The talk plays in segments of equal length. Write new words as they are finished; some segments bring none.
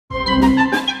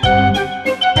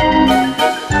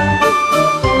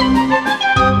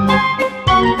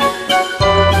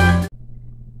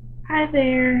Hi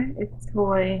there, it's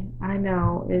Toy. I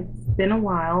know it's been a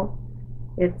while.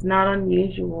 It's not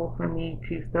unusual for me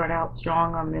to start out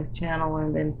strong on this channel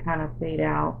and then kind of fade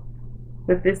out.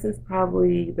 But this is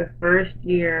probably the first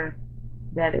year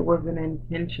that it was an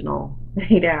intentional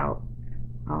fade out.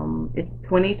 It's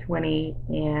 2020,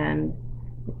 and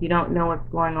if you don't know what's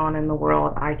going on in the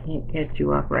world, I can't catch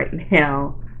you up right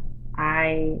now.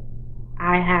 I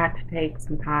I had to take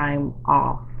some time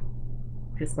off,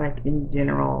 just like in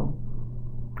general.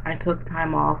 I took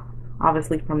time off,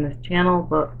 obviously from this channel,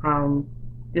 but from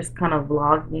just kind of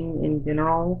vlogging in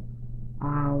general.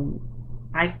 Um,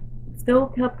 I still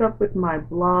kept up with my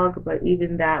blog, but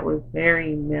even that was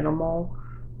very minimal.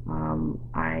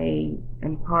 I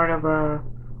am part of a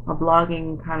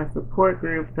blogging kind of support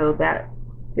group, so that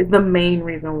is the main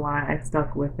reason why I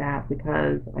stuck with that,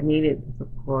 because I needed the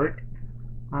support.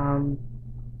 Um,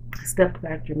 Stepped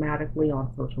back dramatically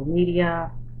on social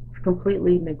media,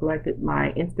 completely neglected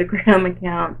my Instagram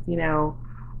accounts.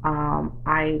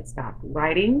 I stopped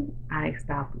writing, I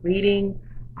stopped reading,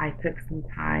 I took some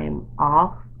time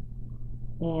off,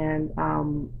 and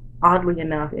oddly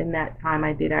enough, in that time,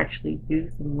 I did actually do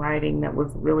some writing that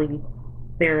was really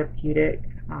therapeutic.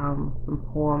 Some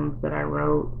poems that I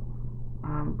wrote,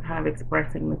 kind of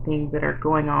expressing the things that are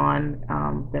going on,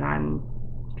 that I'm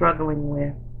struggling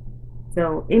with.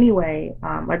 So anyway,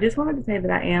 I just wanted to say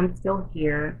that I am still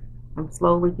here. I'm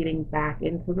slowly getting back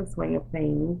into the swing of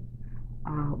things.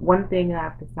 One thing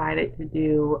I've decided to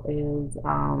do is,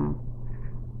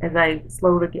 as I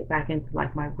slowly get back into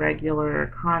like my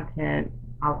regular content,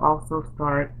 I'll also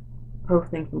start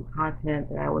posting some content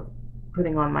that I was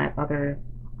putting on my other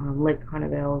Lake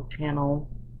Carnival channel.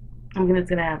 I'm just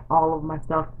gonna have all of my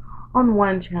stuff on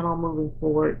one channel moving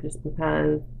forward, just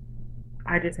because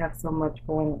I just have so much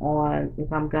going on.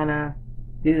 If I'm gonna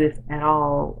do this at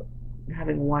all,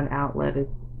 having one outlet is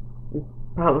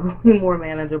probably more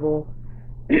manageable.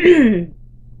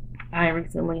 I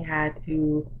recently had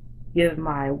to give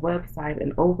my website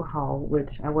an overhaul,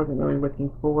 which I wasn't really looking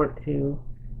forward to.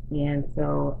 And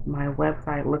so my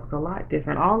website looks a lot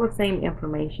different. All the same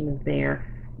information is there.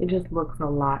 It just looks a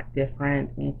lot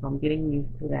different. And so I'm getting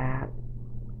used to that.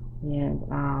 And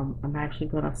I'm actually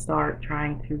going to start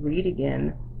trying to read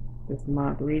again this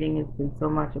month. Reading has been so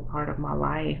much a part of my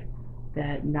life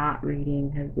that not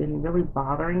reading has been really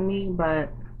bothering me,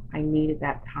 but I needed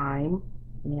that time.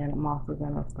 And I'm also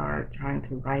going to start trying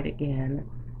to write again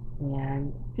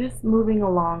and just moving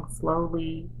along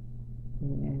slowly.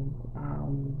 And,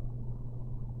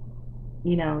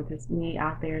 just me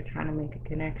out there trying to make a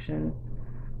connection.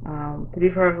 To be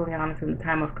perfectly honest, in the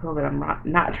time of COVID, I'm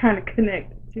not trying to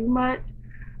connect too much.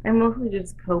 I'm mostly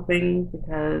just coping,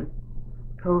 because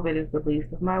COVID is the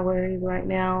least of my worries right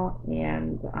now.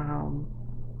 And,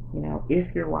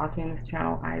 if you're watching this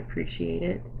channel, I appreciate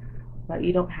it. But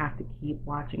you don't have to keep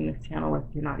watching this channel if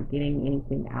you're not getting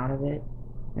anything out of it.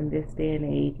 In this day and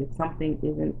age, if something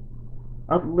isn't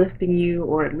uplifting you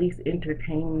or at least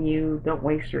entertaining you, don't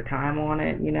waste your time on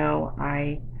it.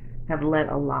 I have let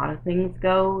a lot of things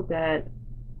go that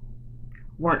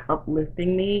weren't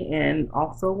uplifting me and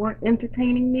also weren't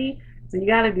entertaining me. So you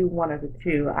got to do one of the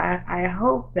two. I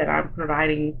hope that I'm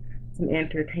providing some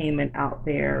entertainment out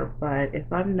there, but if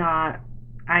I'm not,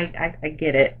 I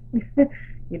get it.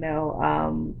 you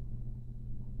know.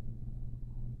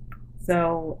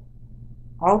 So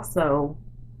also,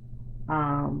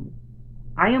 um,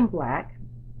 I am black,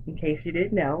 in case you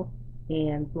didn't know,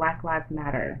 and Black Lives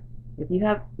Matter. If you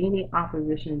have any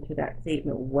opposition to that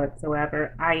statement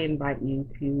whatsoever, I invite you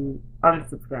to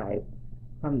unsubscribe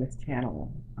from this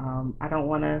channel. I don't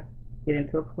want to get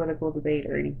into a political debate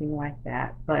or anything like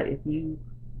that, but if you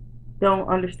don't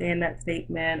understand that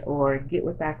statement or get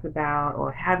what that's about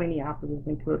or have any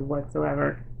opposition to it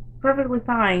whatsoever, perfectly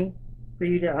fine for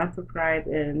you to unsubscribe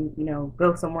and,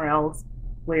 go somewhere else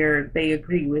where they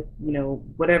agree with,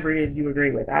 whatever it is you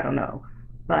agree with. I don't know.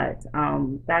 But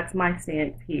that's my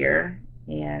stance here.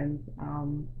 And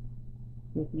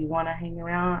if you want to hang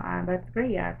around, that's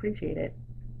great. I appreciate it.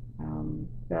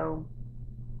 So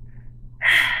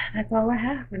that's all I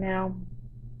have for now.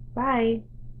 Bye.